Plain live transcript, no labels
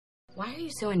Why are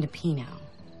you so into Pinot?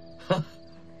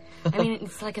 I mean,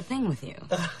 it's like a thing with you.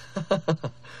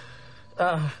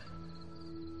 I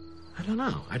don't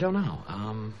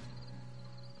know.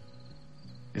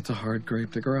 It's a hard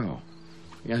grape to grow,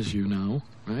 as you know,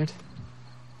 right?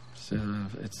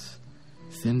 It's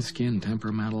thin-skinned,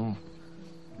 temperamental,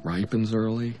 ripens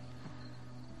early.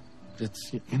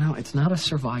 It's not a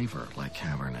survivor like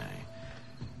Cabernet,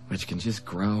 which can just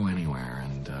grow anywhere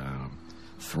and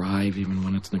thrive even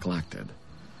when it's neglected.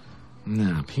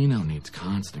 No, Pinot needs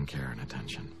constant care and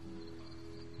attention.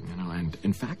 And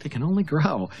in fact, it can only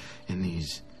grow in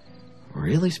these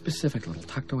really specific little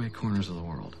tucked-away corners of the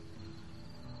world.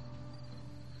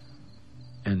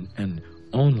 And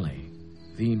only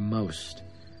the most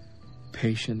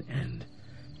patient and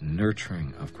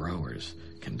nurturing of growers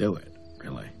can do it,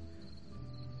 really.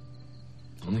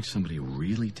 Only somebody who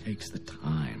really takes the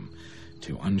time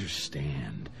to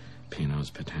understand Pinot's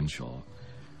potential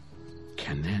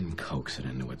can then coax it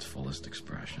into its fullest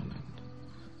expression.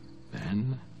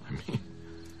 And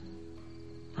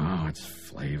then, its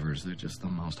flavors, they're just the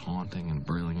most haunting and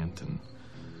brilliant and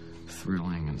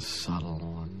thrilling and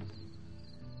subtle and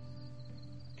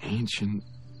ancient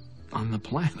on the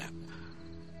planet.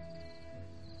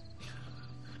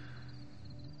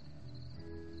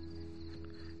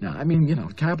 Now,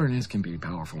 Cabernets can be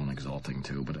powerful and exalting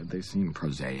too, but they seem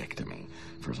prosaic to me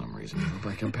for some reason.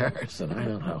 By comparison, I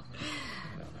don't know.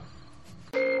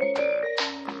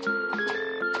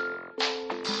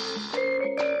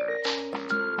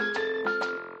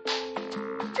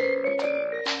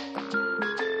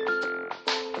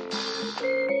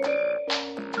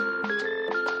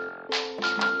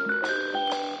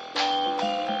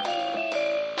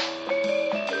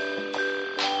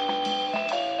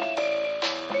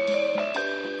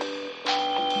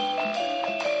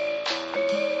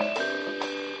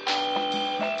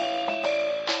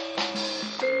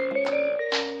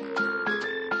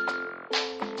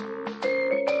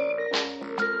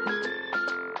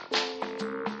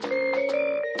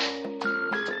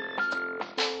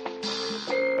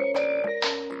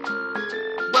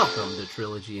 Welcome to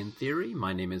Trilogy in Theory.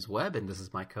 My name is Webb, and this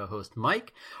is my co-host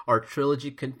Mike. Our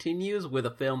trilogy continues with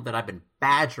a film that I've been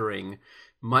badgering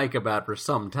Mike about for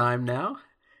some time now.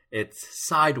 It's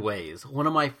Sideways, one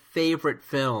of my favorite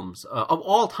films of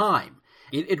all time.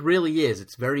 It really is.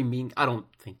 It's very mean. I don't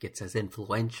think it's as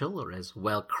influential or as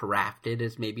well crafted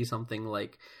as maybe something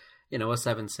like, a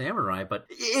Seven Samurai, but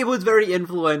it was very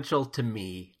influential to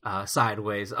me,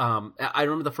 Sideways. I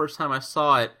remember the first time I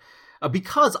saw it,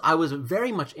 because I was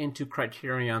very much into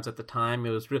Criterions at the time. It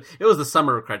was the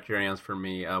summer of Criterions for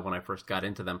me when I first got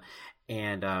into them,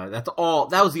 and that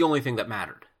was the only thing that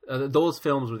mattered. Those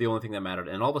films were the only thing that mattered,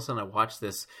 and all of a sudden I watched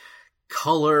this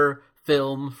color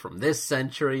film from this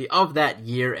century of that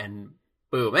year, and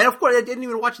boom! And of course, I didn't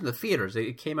even watch it in the theaters.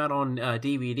 It came out on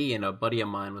DVD, and a buddy of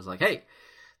mine was like, "Hey,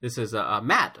 this is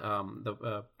Matt,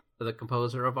 the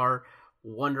composer of our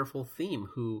wonderful theme,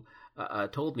 who."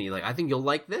 Told me, I think you'll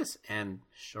like this, and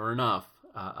sure enough,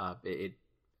 it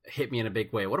hit me in a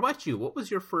big way. What about you? What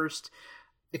was your first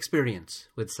experience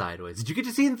with Sideways? Did you get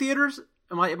to see it in theaters?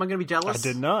 Am I going to be jealous? I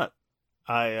did not.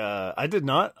 I did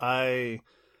not. I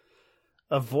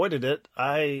avoided it.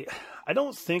 I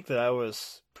don't think that I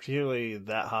was particularly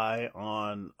that high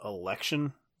on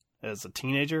Election as a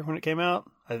teenager when it came out.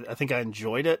 I think I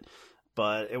enjoyed it,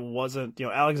 but it wasn't.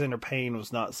 Alexander Payne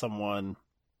was not someone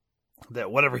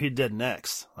that whatever he did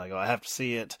next, I have to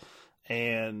see it,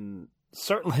 and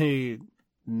certainly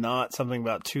not something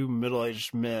about two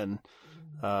middle-aged men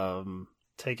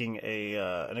taking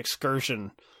an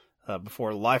excursion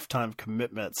before lifetime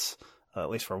commitments,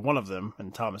 at least for one of them,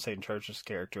 and Thomas Hayden Church's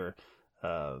character,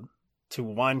 to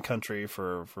wine country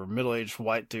for middle-aged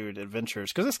white dude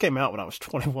adventures. Because this came out when I was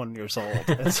 21 years old,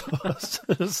 and so I was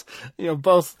just,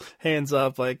 both hands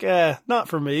up, not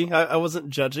for me. I wasn't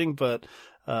judging, but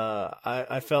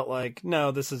I felt like,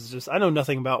 no, this is just, I know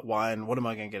nothing about wine. What am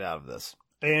I going to get out of this?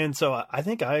 And so I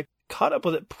think I caught up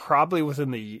with it probably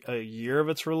within a year of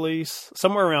its release,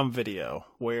 somewhere around video,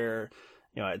 where,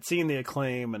 I'd seen the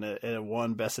acclaim and it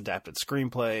won Best Adapted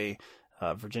Screenplay.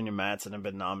 Virginia Madsen had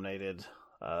been nominated.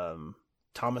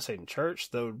 Thomas Hayden Church,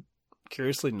 though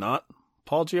curiously not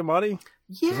Paul Giamatti.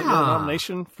 Yeah. A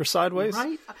nomination for Sideways.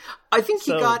 Right. I think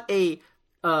he got a,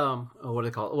 what do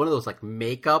they call it? One of those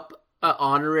makeup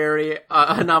honorary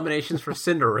nominations for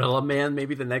Cinderella Man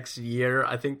maybe the next year.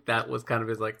 I think that was kind of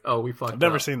his we fucked up. I've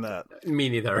never seen that. Me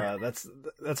neither.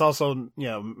 That's also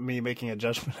me making a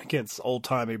judgment against old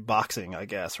timey boxing, I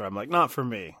guess, where I'm like, not for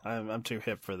me. I'm too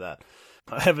hip for that.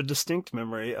 I have a distinct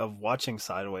memory of watching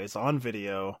Sideways on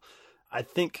video. I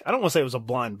think, I don't want to say it was a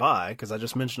blind buy because I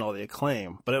just mentioned all the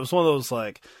acclaim, but it was one of those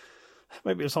like,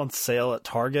 maybe it's on sale at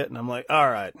Target and I'm like, all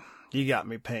right, you got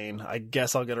me, Payne. I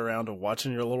guess I'll get around to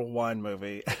watching your little wine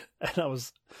movie. And I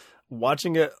was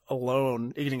watching it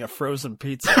alone, eating a frozen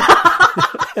pizza.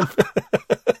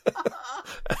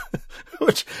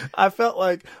 Which I felt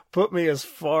like put me as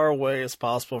far away as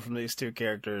possible from these two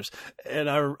characters. And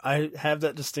I have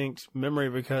that distinct memory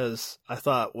because I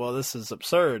thought, well, this is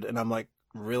absurd. And I'm like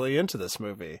really into this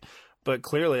movie. But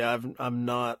clearly I'm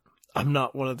not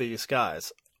one of these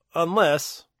guys.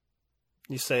 Unless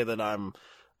you say that I'm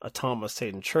a Thomas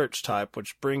Hayden Church type,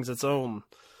 which brings its own,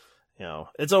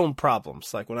 its own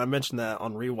problems. Like when I mentioned that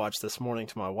on rewatch this morning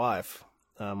to my wife,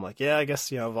 I'm like, yeah, I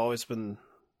guess, I've always been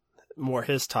more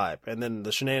his type. And then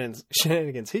the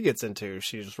shenanigans he gets into,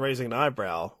 she's raising an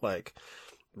eyebrow like,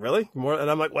 really? More?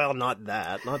 And I'm like, well, not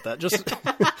that. Just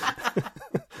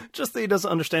just that he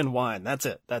doesn't understand wine. That's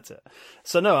it.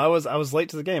 So no, I was late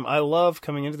to the game. I love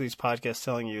coming into these podcasts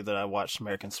telling you that I watched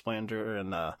American Splendor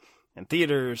in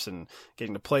theaters and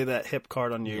getting to play that hip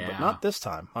card on you, but not this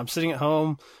time. I'm sitting at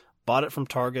home, bought it from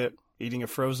Target, eating a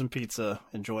frozen pizza,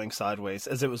 enjoying Sideways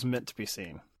as it was meant to be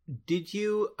seen. Did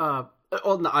you, I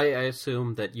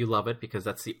assume that you love it because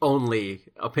that's the only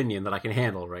opinion that I can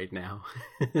handle right now.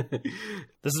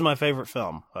 This is my favorite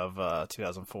film of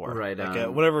 2004. Right.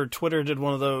 Like, whenever Twitter did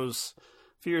one of those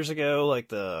a few years ago,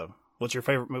 like what's your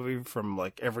favorite movie from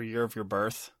like every year of your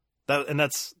birth?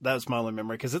 That's my only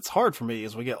memory because it's hard for me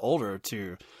as we get older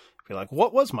to be like,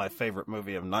 what was my favorite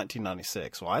movie of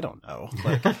 1996? Well, I don't know.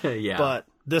 Like, yeah. But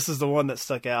this is the one that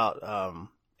stuck out.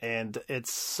 And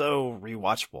it's so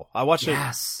rewatchable. I watch it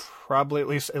probably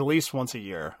at least once a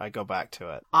year. I go back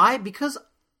to it. Because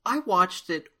I watched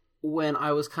it when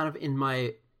I was kind of in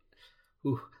my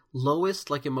lowest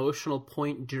emotional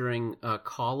point during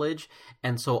college,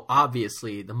 and so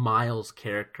obviously the Miles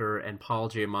character and Paul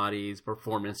Giamatti's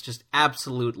performance just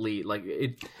absolutely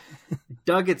it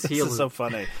dug its heels. This is so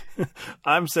funny.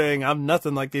 I'm saying I'm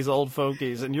nothing like these old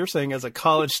fogies, and you're saying as a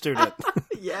college student,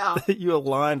 that you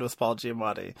aligned with Paul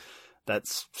Giamatti.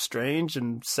 That's strange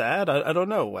and sad. I don't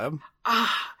know, Webb.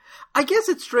 I guess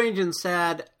it's strange and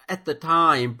sad at the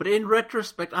time, but in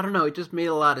retrospect, I don't know, it just made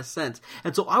a lot of sense.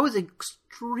 And so I was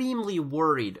extremely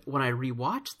worried when I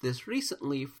rewatched this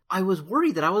recently. I was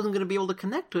worried that I wasn't going to be able to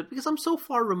connect to it because I'm so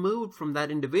far removed from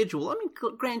that individual. I mean,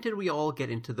 granted, we all get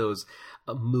into those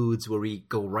moods where we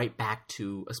go right back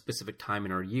to a specific time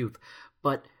in our youth,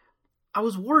 but I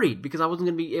was worried because I wasn't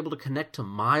going to be able to connect to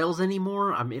Miles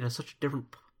anymore. I'm in such a different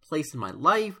place in my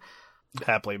life.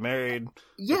 Happily married,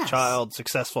 yes. Child,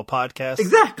 successful podcast.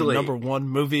 Exactly. The #1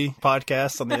 movie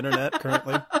podcast on the internet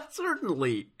currently.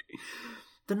 Certainly.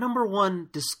 The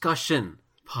 #1 discussion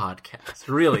podcast,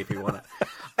 really, if you want to.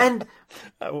 And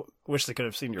I wish they could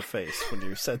have seen your face when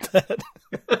you said that.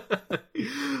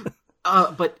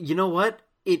 But you know what?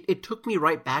 It took me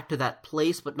right back to that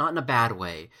place, but not in a bad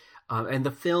way. And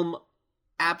the film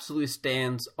absolutely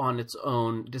stands on its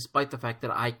own, despite the fact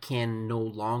that I can no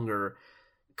longer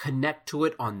connect to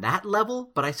it on that level,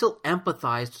 but I still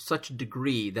empathize to such a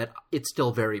degree that it's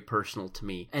still very personal to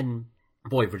me. And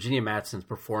boy, Virginia Madsen's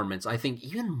performance, I think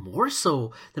even more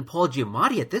so than Paul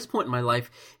Giamatti at this point in my life,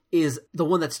 is the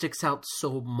one that sticks out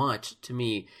so much to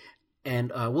me.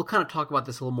 And we'll kind of talk about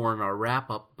this a little more in our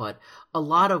wrap-up, but a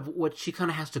lot of what she kind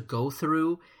of has to go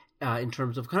through in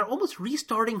terms of kind of almost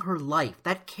restarting her life,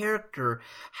 that character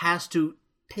has to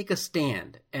take a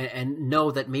stand and know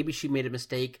that maybe she made a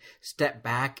mistake, step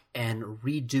back and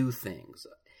redo things.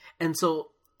 And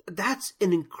so that's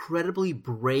an incredibly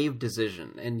brave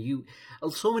decision. And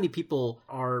so many people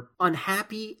are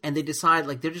unhappy and they decide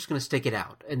they're just going to stick it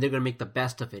out and they're going to make the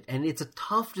best of it. And it's a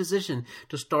tough decision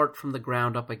to start from the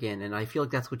ground up again. And I feel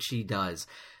like that's what she does.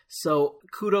 So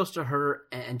kudos to her,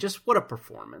 and just what a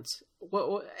performance.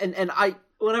 And I,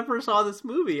 when I first saw this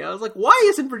movie, I was like, why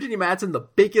isn't Virginia Madsen the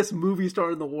biggest movie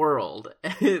star in the world?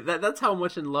 That's how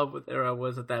much in love with her I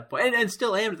was at that point, and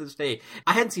still am to this day.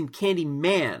 I hadn't seen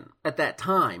Candyman at that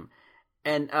time.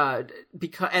 And after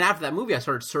that movie, I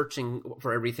started searching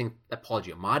for everything that Paul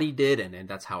Giamatti did, and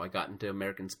that's how I got into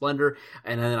American Splendor.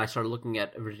 And then I started looking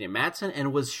at Virginia Madsen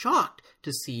and was shocked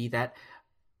to see that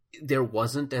there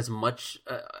wasn't as much,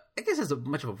 as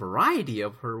much of a variety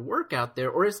of her work out there,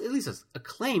 or at least as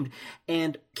acclaimed.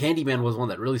 And Candyman was one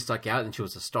that really stuck out, and she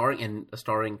was a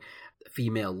starring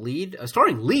female lead, a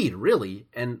starring lead, really.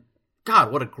 And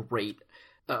God, what a great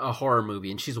a horror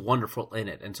movie, and she's wonderful in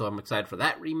it. And so I'm excited for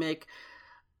that remake.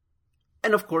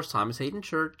 And of course, Thomas Hayden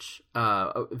Church.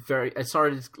 I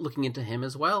started looking into him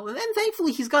as well, and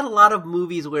thankfully he's got a lot of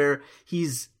movies where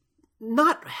he's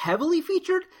not heavily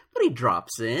featured, but he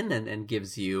drops in and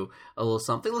gives you a little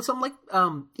something like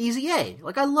Easy A.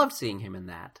 Like, I loved seeing him in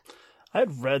that. I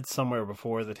had read somewhere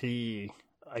before that he,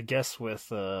 I guess with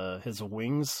his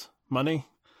Wings money,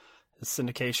 his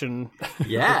syndication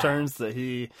returns, that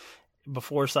he,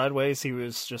 before Sideways, he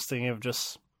was just thinking of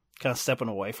just kind of stepping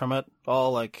away from it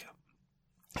all. Like,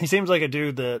 he seems like a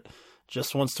dude that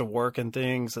just wants to work in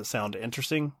things that sound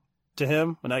interesting to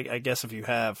him. And I guess if you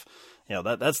have,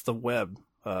 that's the Webb,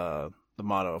 the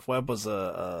motto. If Webb was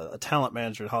a talent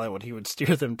manager in Hollywood, he would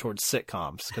steer them towards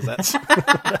sitcoms, because that's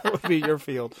that would be your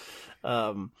field.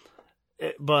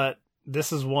 But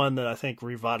this is one that I think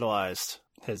revitalized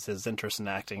his interest in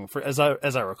acting, as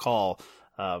I recall.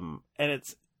 And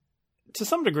it's, to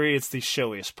some degree, it's the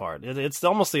showiest part. It's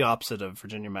almost the opposite of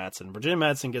Virginia Madsen. Virginia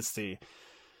Madsen gets the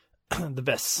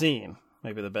best scene,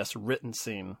 maybe the best written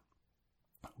scene,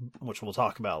 which we'll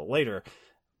talk about later.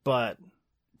 But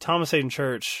Thomas Hayden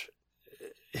Church,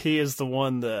 he is the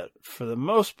one that, for the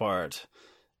most part,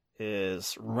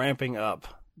 is ramping up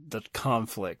the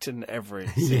conflict in every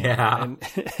scene. Yeah.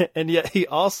 And yet he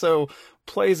also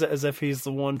plays it as if he's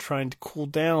the one trying to cool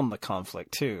down the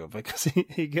conflict too, because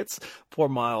he gets poor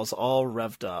Miles all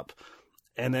revved up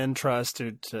and then tries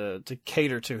to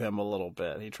cater to him a little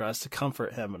bit. He tries to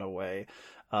comfort him in a way.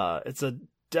 It's a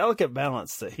delicate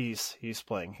balance that he's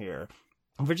playing here.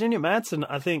 Virginia Madsen,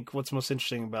 I think what's most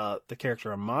interesting about the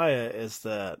character of Maya is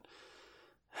that,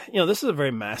 this is a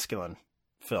very masculine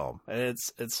film.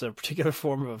 It's a particular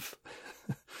form of,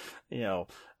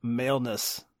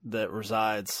 maleness that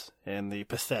resides in the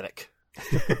pathetic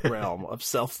realm of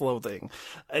self-loathing.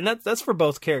 And that's for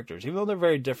both characters, even though they're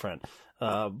very different.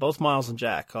 Both Miles and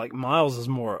Jack. Like, Miles is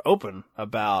more open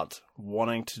about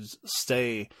wanting to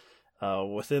stay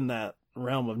within that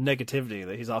realm of negativity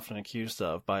that he's often accused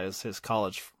of by his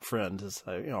college friend, his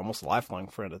almost lifelong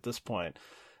friend at this point.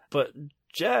 But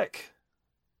Jack,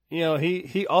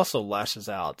 he also lashes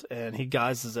out and he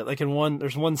guises it. Like,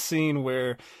 there's one scene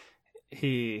where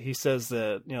he says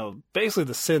that, basically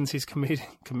the sins he's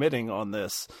committing on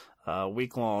this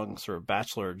week-long sort of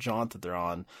bachelor jaunt that they're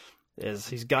on is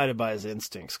he's guided by his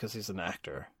instincts because he's an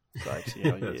actor. Like,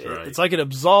 That's right. It's like it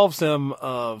absolves him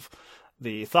of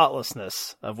the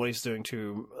thoughtlessness of what he's doing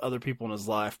to other people in his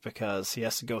life, because he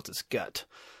has to go with his gut.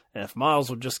 And if Miles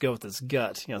would just go with his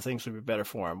gut, things would be better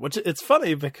for him. Which, it's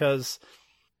funny because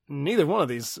neither one of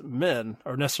these men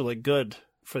are necessarily good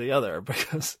for the other,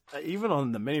 because even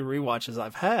on the many rewatches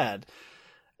I've had,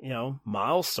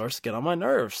 Miles starts to get on my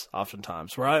nerves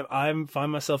oftentimes, where I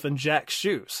find myself in Jack's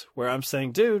shoes, where I'm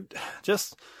saying, dude,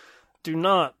 just do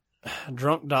not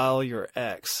drunk dial your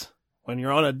ex when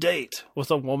you're on a date with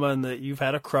a woman that you've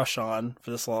had a crush on for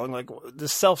this long. Like,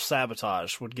 this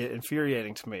self-sabotage would get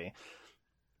infuriating to me.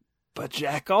 But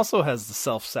Jack also has the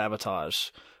self-sabotage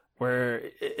where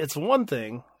it's one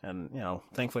thing, and,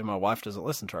 thankfully my wife doesn't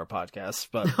listen to our podcast,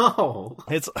 but No.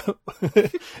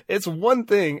 it's one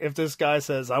thing if this guy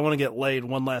says, I want to get laid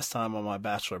one last time on my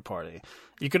bachelor party.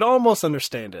 You could almost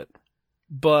understand it.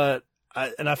 But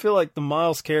I feel like the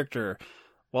Miles character,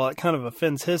 while it kind of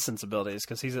offends his sensibilities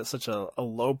because he's at such a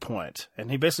low point and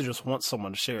he basically just wants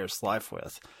someone to share his life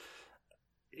with,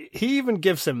 he even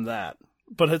gives him that.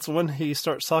 But it's when he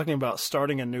starts talking about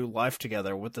starting a new life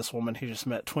together with this woman he just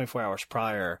met 24 hours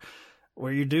prior,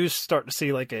 where you do start to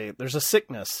see there's a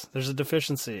sickness, there's a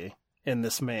deficiency in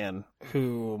this man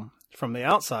who, from the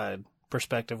outside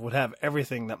perspective, would have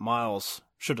everything that Miles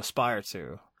should aspire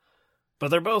to. But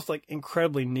they're both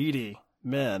incredibly needy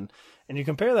men. And you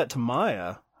compare that to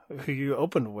Maya, who you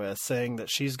opened with, saying that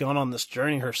she's gone on this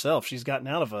journey herself. She's gotten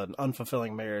out of an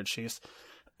unfulfilling marriage. She's,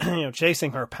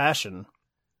 chasing her passion.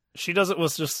 She does it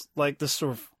with just this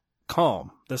sort of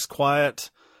calm, this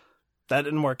quiet, that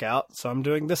didn't work out, so I'm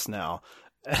doing this now.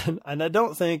 And I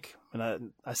don't think,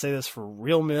 and I say this for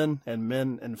real men and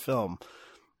men in film,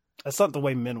 that's not the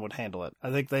way men would handle it.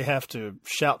 I think they have to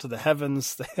shout to the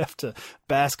heavens, they have to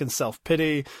bask in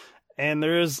self-pity, and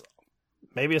there is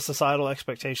maybe a societal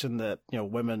expectation that,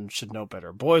 women should know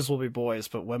better. Boys will be boys,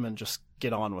 but women just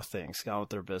get on with things, get on with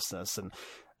their business. And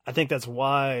I think that's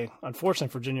why,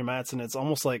 unfortunately, Virginia Madsen, it's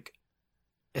almost like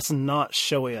it's not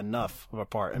showy enough of a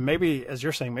part. And maybe, as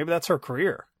you're saying, maybe that's her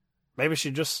career. Maybe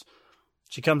she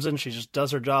comes in, she just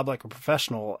does her job like a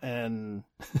professional, and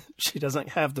she doesn't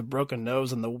have the broken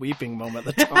nose and the weeping moment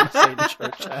that Thomas Hayden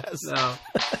Church has. No.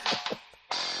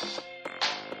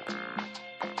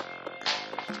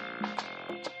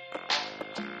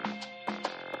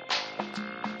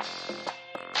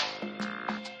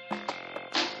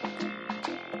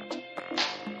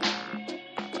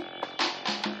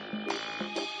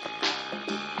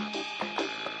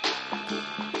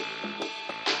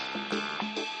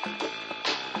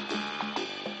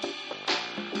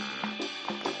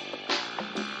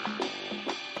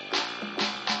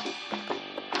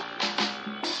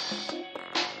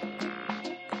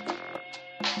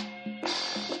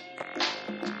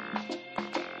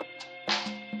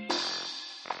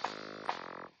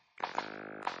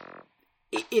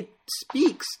 it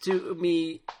speaks to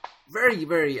me very,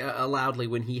 very loudly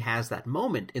when he has that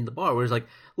moment in the bar where he's like,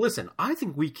 listen, I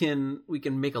think we can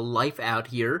make a life out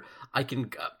here. I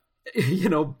can,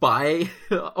 buy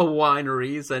a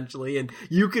winery essentially, and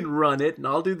you can run it, and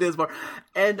I'll do this bar.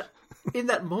 And in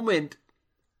that moment,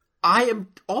 I am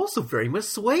also very much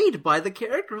swayed by the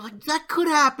character. Like, that could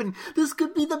happen. This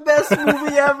could be the best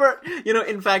movie ever.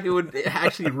 In fact, it would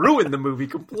actually ruin the movie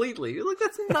completely. Like,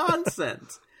 that's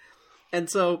nonsense. And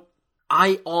so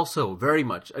I also very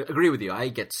much agree with you. I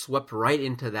get swept right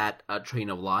into that train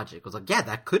of logic. I was like, yeah,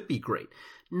 that could be great.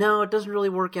 No, it doesn't really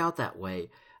work out that way.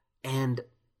 And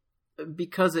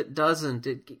because it doesn't,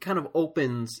 it kind of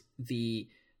opens the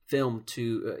film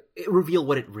to reveal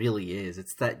what it really is.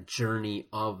 It's that journey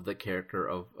of the character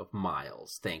of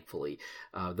Miles, thankfully.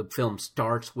 The film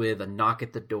starts with a knock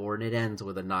at the door, and it ends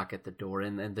with a knock at the door,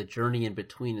 and the journey in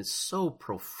between is so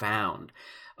profound.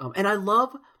 And I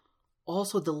love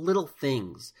also the little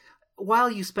things.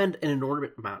 While you spend an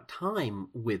inordinate amount of time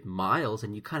with Miles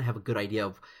and you kind of have a good idea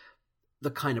of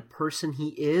the kind of person he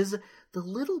is, the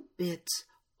little bits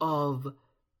of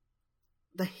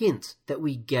the hint that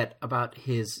we get about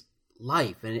his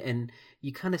life, and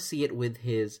you kind of see it with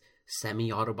his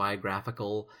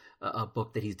semi-autobiographical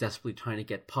book that he's desperately trying to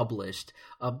get published.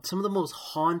 Some of the most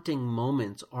haunting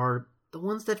moments are the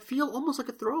ones that feel almost like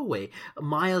a throwaway.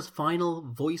 Maya's final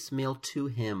voicemail to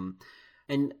him.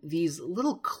 And these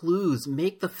little clues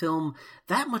make the film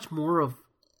that much more of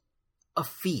a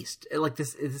feast. Like,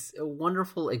 this is a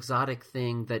wonderful exotic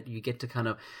thing that you get to kind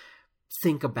of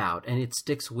think about, and it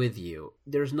sticks with you.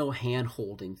 There's no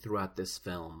hand-holding throughout this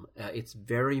film. It's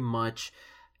very much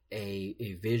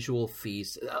a visual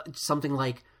feast. Something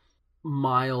like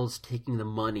Miles taking the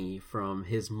money from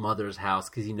his mother's house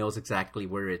because he knows exactly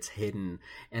where it's hidden,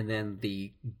 and then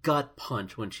the gut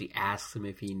punch when she asks him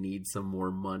if he needs some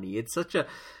more money. It's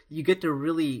you get to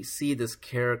really see this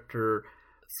character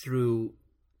through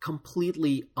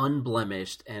completely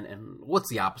unblemished and what's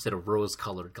the opposite of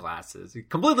rose-colored glasses? A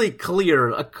completely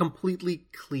clear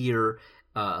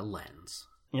lens.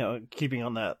 Keeping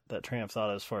on that train of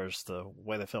thought as far as the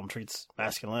way the film treats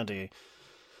masculinity,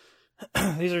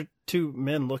 these are two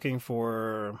men looking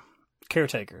for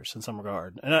caretakers in some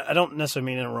regard. And I don't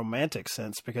necessarily mean in a romantic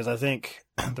sense, because I think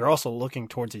they're also looking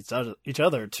towards each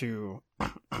other to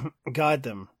guide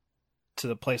them to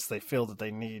the place they feel that they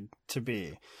need to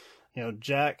be.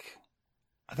 Jack,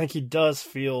 I think he does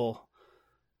feel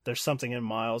there's something in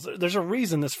Miles. There's a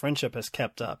reason this friendship has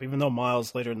kept up, even though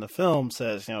Miles later in the film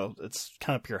says, it's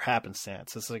kind of pure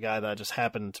happenstance. This is a guy that I just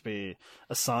happened to be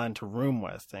assigned to room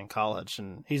with in college.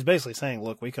 And he's basically saying,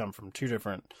 look, we come from two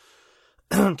different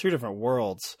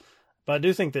worlds. But I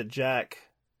do think that Jack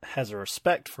has a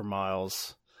respect for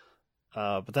Miles,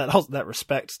 but that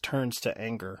respect turns to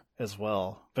anger as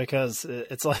well, because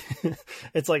it's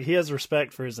like he has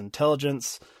respect for his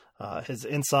intelligence, his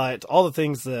insight, all the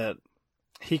things that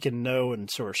he can know and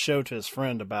sort of show to his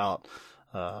friend about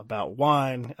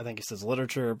wine. I think he says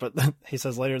literature, but he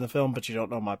says later in the film, but you don't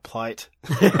know my plight.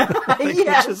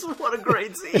 Yes, what a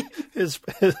great scene. His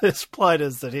plight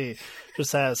is that he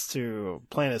just has to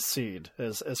plant his seed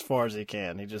as far as he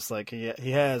can. He just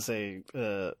he has a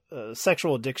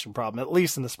sexual addiction problem, at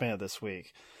least in the span of this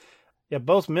week. Yeah,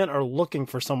 both men are looking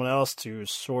for someone else to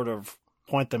sort of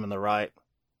point them in the right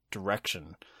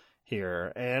direction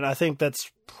here. And I think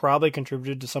that's probably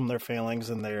contributed to some of their failings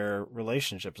in their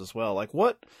relationships as well. Like,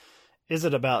 what is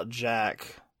it about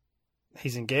Jack?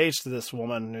 He's engaged to this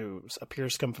woman who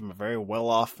appears to come from a very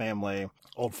well-off family,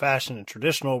 old-fashioned and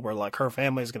traditional, where like her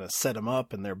family is going to set him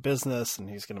up in their business and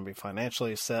he's going to be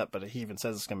financially set, but he even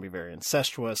says it's going to be very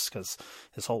incestuous because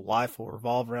his whole life will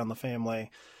revolve around the family.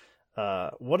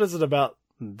 What is it about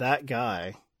that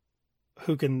guy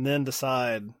who can then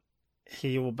decide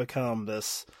he will become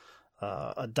this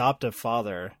adoptive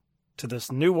father to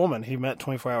this new woman he met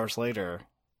 24 hours later?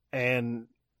 And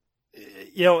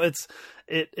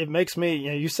it makes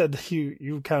me, you said that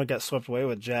you kind of got swept away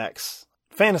with Jack's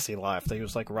fantasy life that he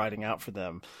was like writing out for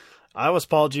them. I was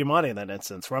Paul Giamatti in that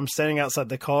instance, where I'm standing outside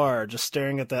the car just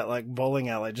staring at that like bowling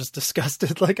alley, just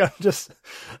disgusted. Like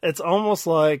it's almost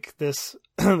like this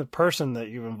the person that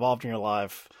you've involved in your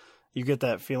life, you get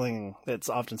that feeling that's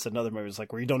often said in other movies,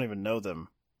 like where you don't even know them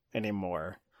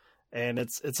anymore. And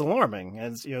it's alarming,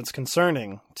 and it's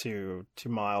concerning to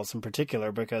Miles in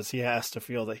particular, because he has to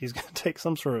feel that he's going to take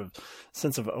some sort of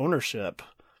sense of ownership,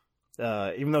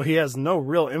 even though he has no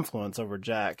real influence over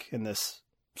Jack in this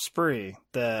spree.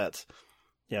 That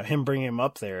him bringing him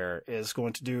up there is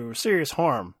going to do serious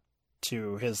harm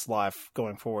to his life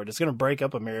going forward. It's going to break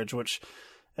up a marriage, which,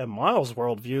 in Miles'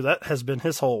 worldview, that has been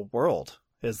his whole world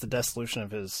is the dissolution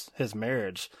of his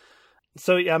marriage.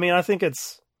 So yeah, I mean, I think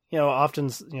it's, often,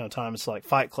 times like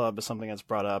Fight Club is something that's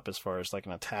brought up as far as like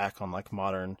an attack on like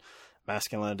modern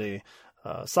masculinity.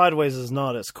 Sideways is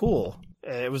not as cool.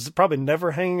 It was probably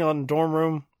never hanging on dorm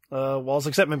room walls,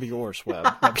 except maybe yours, Webb.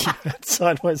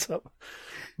 Sideways up.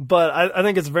 But I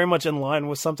think it's very much in line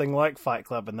with something like Fight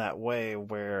Club in that way,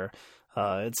 where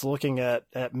it's looking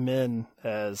at men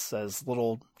as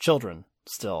little children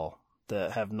still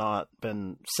that have not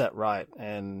been set right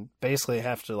and basically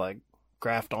have to like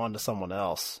graft onto someone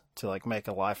else to like make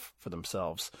a life for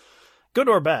themselves. Good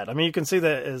or bad. I mean, you can see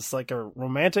that as like a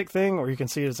romantic thing, or you can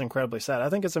see it as incredibly sad. I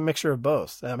think it's a mixture of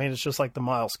both. I mean, it's just like the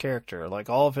Miles character. Like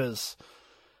all of his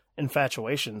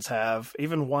infatuations have,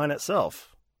 even wine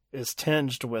itself is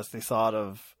tinged with the thought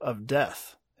of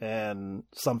death and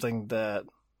something that,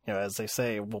 as they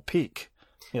say, will peak.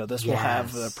 This will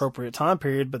have the appropriate time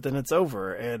period, but then it's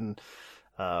over. And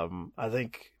I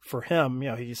think for him,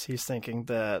 he's thinking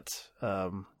that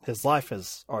his life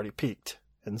has already peaked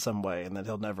in some way, and that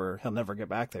he'll never get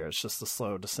back there. It's just a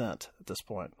slow descent at this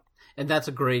point. And that's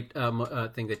a great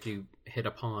thing that you hit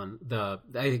upon.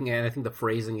 I think the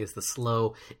phrasing is the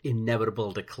slow,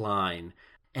 inevitable decline.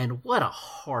 And what a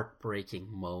heartbreaking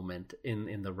moment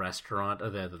in the restaurant,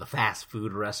 the fast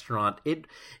food restaurant. It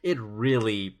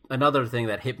really, another thing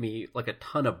that hit me like a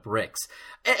ton of bricks.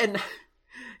 And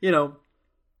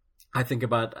I think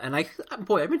about, and I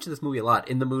mentioned this movie a lot.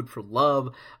 In the Mood for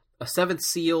Love, A Seventh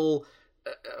Seal,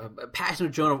 Passion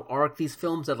of Joan of Arc, these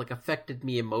films that like affected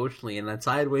me emotionally, and then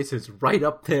Sideways is right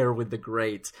up there with the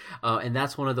greats, and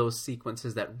that's one of those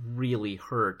sequences that really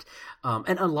hurt.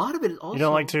 And a lot of it is also... You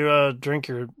don't like to drink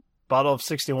your bottle of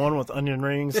 61 with onion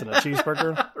rings and a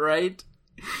cheeseburger? Right?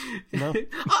 No?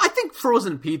 I think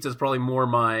frozen pizza is probably more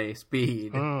my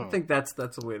speed. I think that's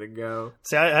the way to go.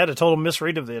 See, I had a total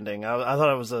misread of the ending. I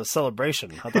thought it was a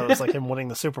celebration. I thought it was like him winning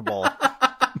the Super Bowl.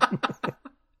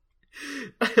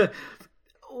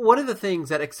 One of the things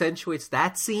that accentuates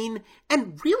that scene,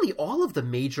 and really all of the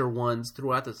major ones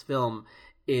throughout this film,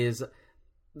 is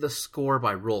the score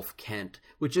by Rolf Kent,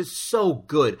 which is so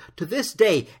good. To this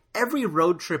day, every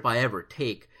road trip I ever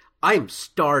take, I am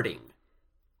starting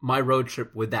my road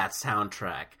trip with that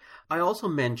soundtrack. I also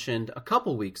mentioned a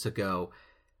couple weeks ago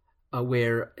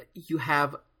where you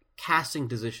have casting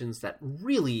decisions that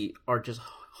really are just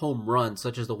home runs,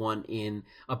 such as the one in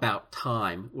About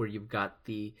Time, where you've got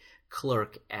the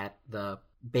clerk at the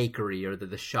bakery or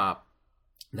the shop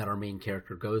that our main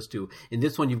character goes to. In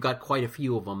this one, you've got quite a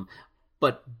few of them.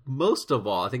 But most of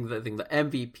all, I think the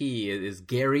MVP is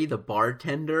Gary, the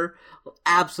bartender.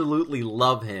 Absolutely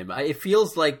love him. It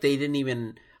feels like they didn't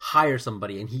even hire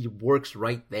somebody, and he works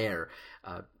right there.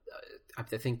 I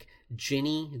think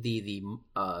Ginny, the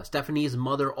Stephanie's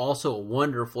mother, also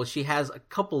wonderful. She has a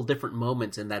couple different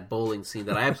moments in that bowling scene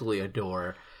that I absolutely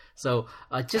adore. So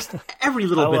just every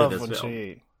little bit of this film.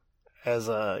 She, as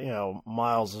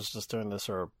Miles is just doing this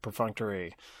sort of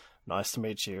perfunctory, nice to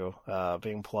meet you,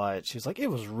 being polite. She's like,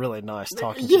 it was really nice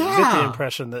talking to you. You get the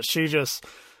impression that she just,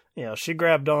 she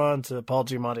grabbed on to Paul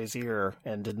Giamatti's ear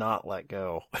and did not let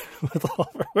go with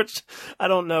Oliver, which I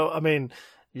don't know. I mean,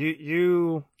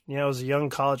 you as a young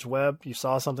college Webb, you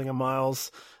saw something of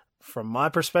Miles. From my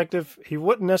perspective, he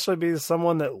wouldn't necessarily be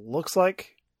someone that looks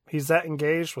like he's that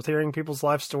engaged with hearing people's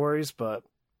life stories, but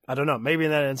I don't know. Maybe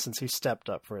in that instance, he stepped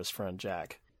up for his friend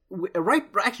Jack.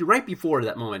 Right before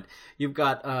that moment, you've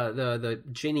got the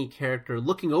Ginny character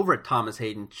looking over at Thomas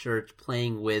Hayden Church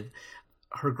playing with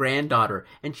her granddaughter,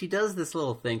 and she does this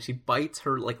little thing. She bites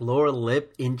her like lower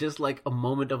lip in just like a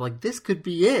moment of like, this could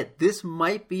be it. This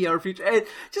might be our future. And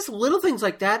just little things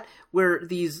like that where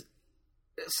these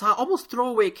almost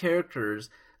throwaway characters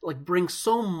like bring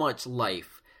so much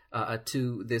life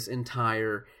to this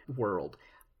entire world.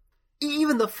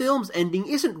 Even the film's ending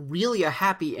isn't really a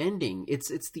happy ending. It's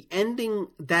the ending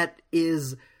that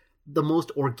is the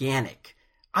most organic.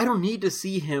 I don't need to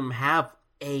see him have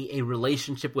a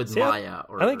relationship with Maya.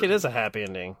 I think it is a happy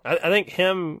ending. I think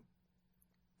him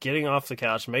getting off the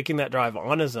couch, making that drive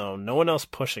on his own, no one else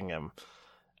pushing him.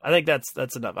 I think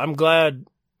that's enough. I'm glad,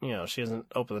 she doesn't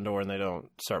open the door and they don't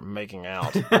start making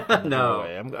out.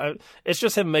 No. It's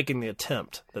just him making the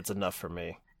attempt that's enough for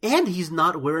me. And he's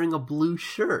not wearing a blue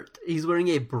shirt. He's wearing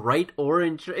a bright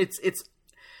orange. It's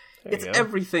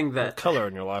everything that... color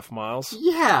in your life, Miles.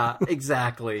 Yeah,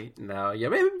 exactly. No, yeah,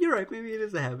 maybe you're right. Maybe it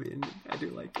is a happy ending. I do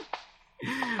like it.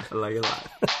 I like it a lot.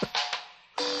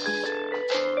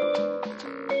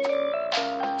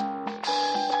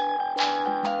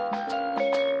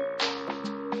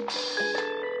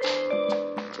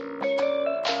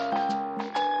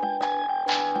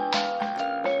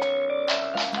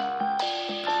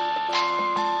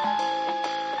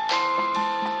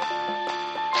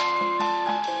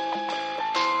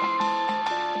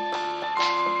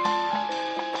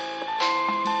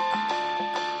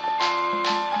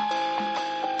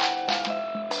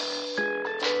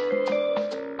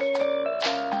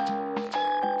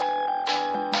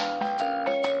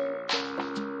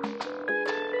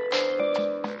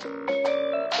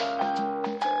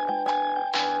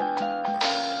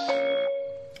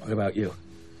 What about you?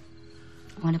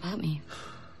 What about me?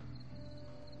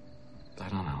 I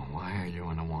don't know. Why are you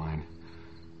into wine?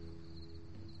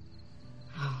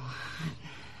 Oh,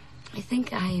 I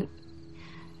think I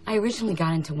originally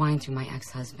got into wine through my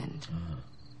ex-husband.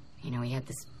 You know, he had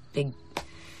this big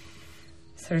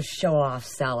sort of show-off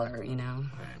cellar, you know.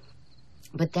 Right.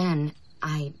 But then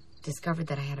I discovered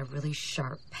that I had a really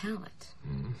sharp palate.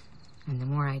 Mm. And the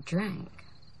more I drank,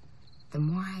 the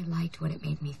more I liked what it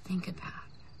made me think about.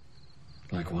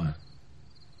 Like what?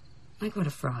 Like what a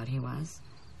fraud he was.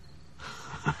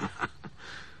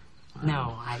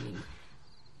 No, I mean,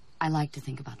 I like to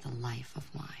think about the life of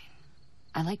wine.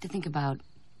 I like to think about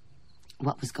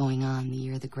what was going on the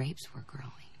year the grapes were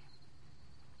growing.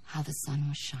 How the sun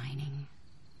was shining.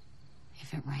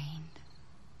 If it rained.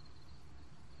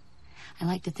 I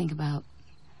like to think about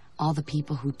all the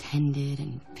people who tended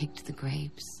and picked the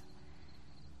grapes.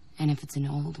 And if it's an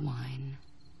old wine,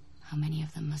 how many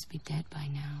of them must be dead by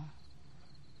now?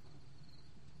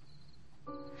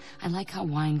 I like how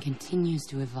wine continues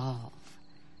to evolve.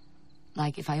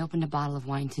 Like if I opened a bottle of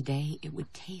wine today, it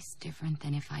would taste different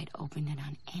than if I'd opened it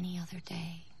on any other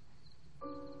day.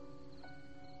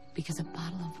 Because a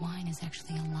bottle of wine is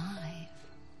actually alive.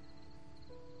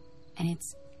 And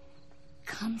it's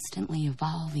constantly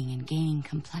evolving and gaining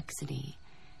complexity.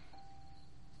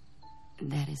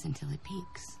 That is until it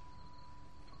peaks.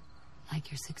 Like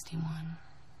you're 61.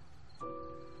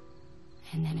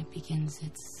 And then it begins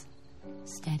its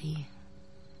steady,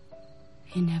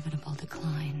 inevitable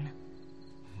decline.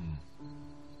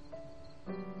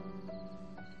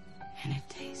 And it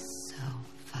tastes so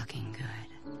fucking good.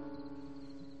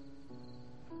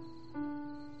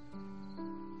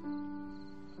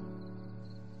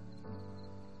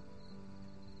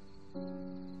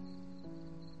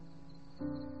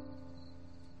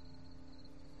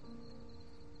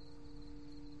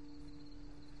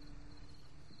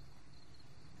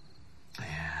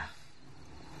 Yeah.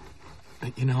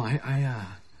 But, you know, I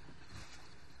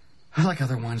like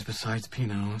other wines besides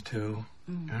Pinot, too.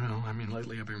 You know, I mean,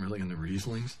 lately I've been really into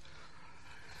Rieslings.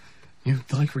 You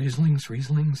like Rieslings?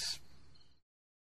 Rieslings